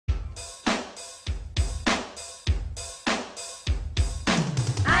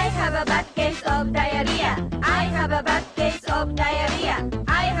a bad case of diarrhea. I have a bad case of diarrhea.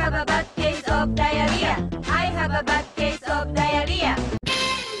 I have a bad case of diarrhea. I have a bad case of diarrhea.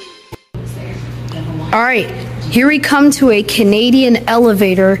 Alright, here we come to a Canadian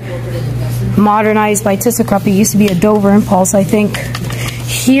elevator modernized by ThyssenKrupp. It used to be a Dover Impulse, I think.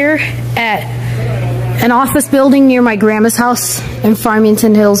 Here at an office building near my grandma's house in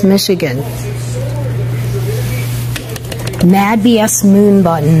Farmington Hills, Michigan. Mad BS moon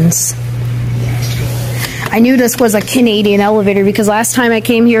buttons. I knew this was a Canadian elevator because last time I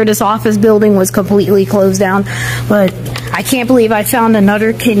came here, this office building was completely closed down. But I can't believe I found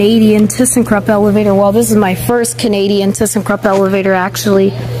another Canadian ThyssenKrupp elevator. Well, this is my first Canadian ThyssenKrupp elevator,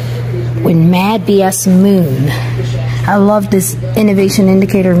 actually, with Mad BS Moon. I love this innovation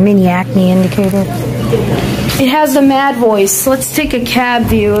indicator, mini acme indicator. It has the mad voice. Let's take a cab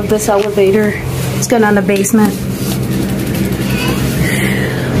view of this elevator. Let's go down the basement.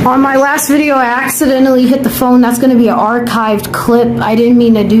 On my last video, I accidentally hit the phone. That's going to be an archived clip. I didn't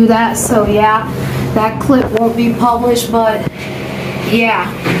mean to do that, so yeah, that clip won't be published, but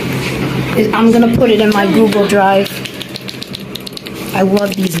yeah, I'm going to put it in my Google Drive. I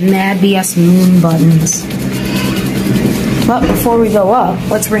love these Mad BS Moon buttons. But before we go up,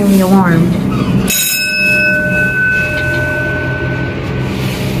 let's ring the alarm.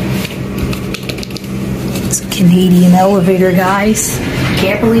 It's a Canadian elevator, guys.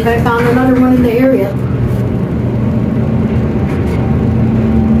 Can't believe I found another one in the area.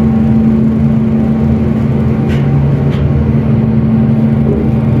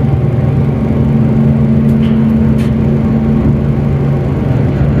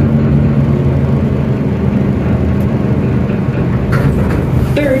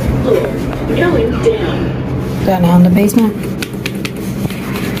 Third floor, going down. Down in the basement.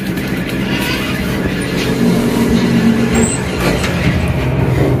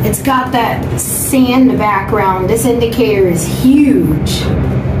 It's got that sand background. This indicator is huge.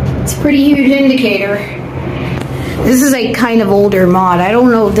 It's a pretty huge indicator. This is a kind of older mod. I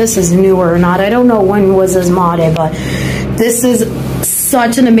don't know if this is newer or not. I don't know when was this modded, but this is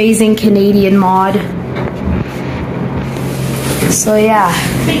such an amazing Canadian mod. So yeah,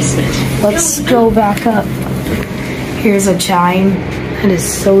 let's go back up. Here's a chime. It is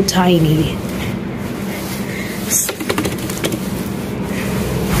so tiny.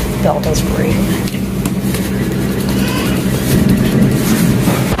 Bell does ring.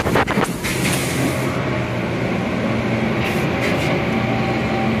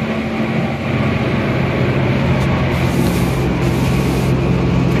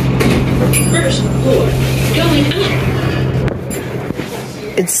 First floor, going up.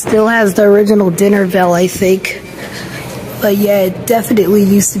 It still has the original dinner bell, I think. But yeah, it definitely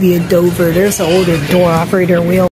used to be a Dover. There's an older door operator wheel.